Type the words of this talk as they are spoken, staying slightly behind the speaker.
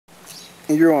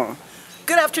You're on.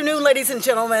 Good afternoon, ladies and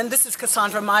gentlemen. This is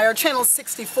Cassandra Meyer, Channel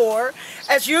 64.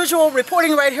 As usual,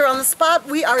 reporting right here on the spot.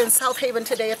 We are in South Haven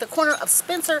today at the corner of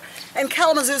Spencer and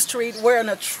Kalamazoo Street, where an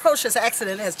atrocious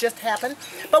accident has just happened.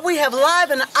 But we have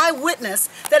live an eyewitness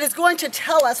that is going to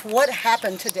tell us what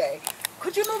happened today.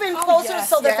 Could you move in closer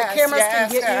so that the cameras can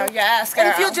get you? Yes, girl.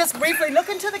 And if you'll just briefly look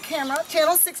into the camera,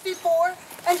 Channel 64,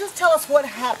 and just tell us what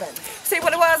happened. See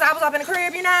what it was? I was up in the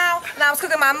crib, you know, and I was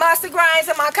cooking my mustard grains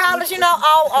and my collards, you know.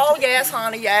 Oh, yes,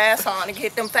 honey,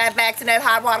 get them fat backs in that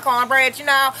hot water cornbread, you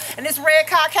know. And this red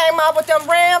car came up with them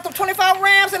rims, them 24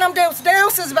 rims, and them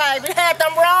deuces, baby. Had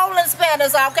them rolling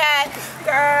spinners, okay?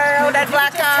 Girl, that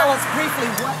black car. Tell us briefly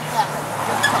what happened.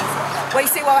 Just tell us what happened. Well, you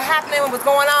see what happened and what was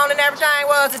going on and everything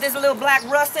was that this little black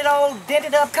rusted old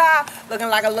dented up car looking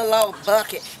like a little old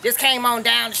bucket just came on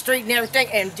down the street and everything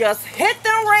and just hit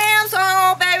them rims.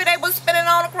 Oh, baby, they was spinning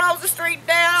on across the street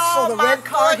down. So the red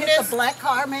car hit the black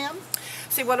car, ma'am?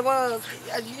 See what it was?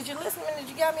 Did you listen? Did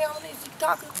you got me on these? You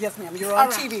talking? Yes, ma'am. You're on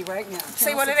TV right now.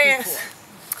 See what it is?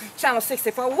 Channel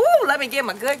 64. Woo, let me get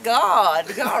my good God.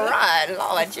 All right,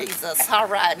 Lord Jesus. All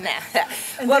right now.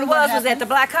 What it was that the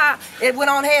black car, it went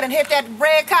on ahead and hit that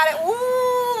red car.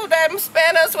 Ooh, them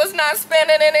spinners was not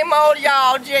spinning anymore,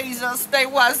 y'all. Jesus, they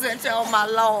wasn't. Oh, my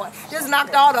Lord. Just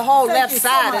knocked all the whole left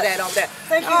side of that on there.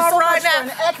 Thank you so much for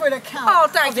an accurate account. Oh,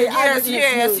 thank you.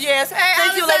 Yes. Hey,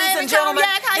 thank you, ladies and gentlemen.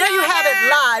 There you have it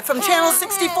live from Channel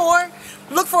 64.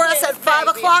 Look for us at 5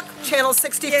 o'clock, Channel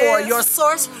 64, your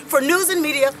source for news and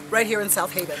media right here in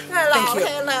South Haven. Hello, Thank you.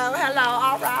 hello,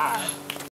 all right.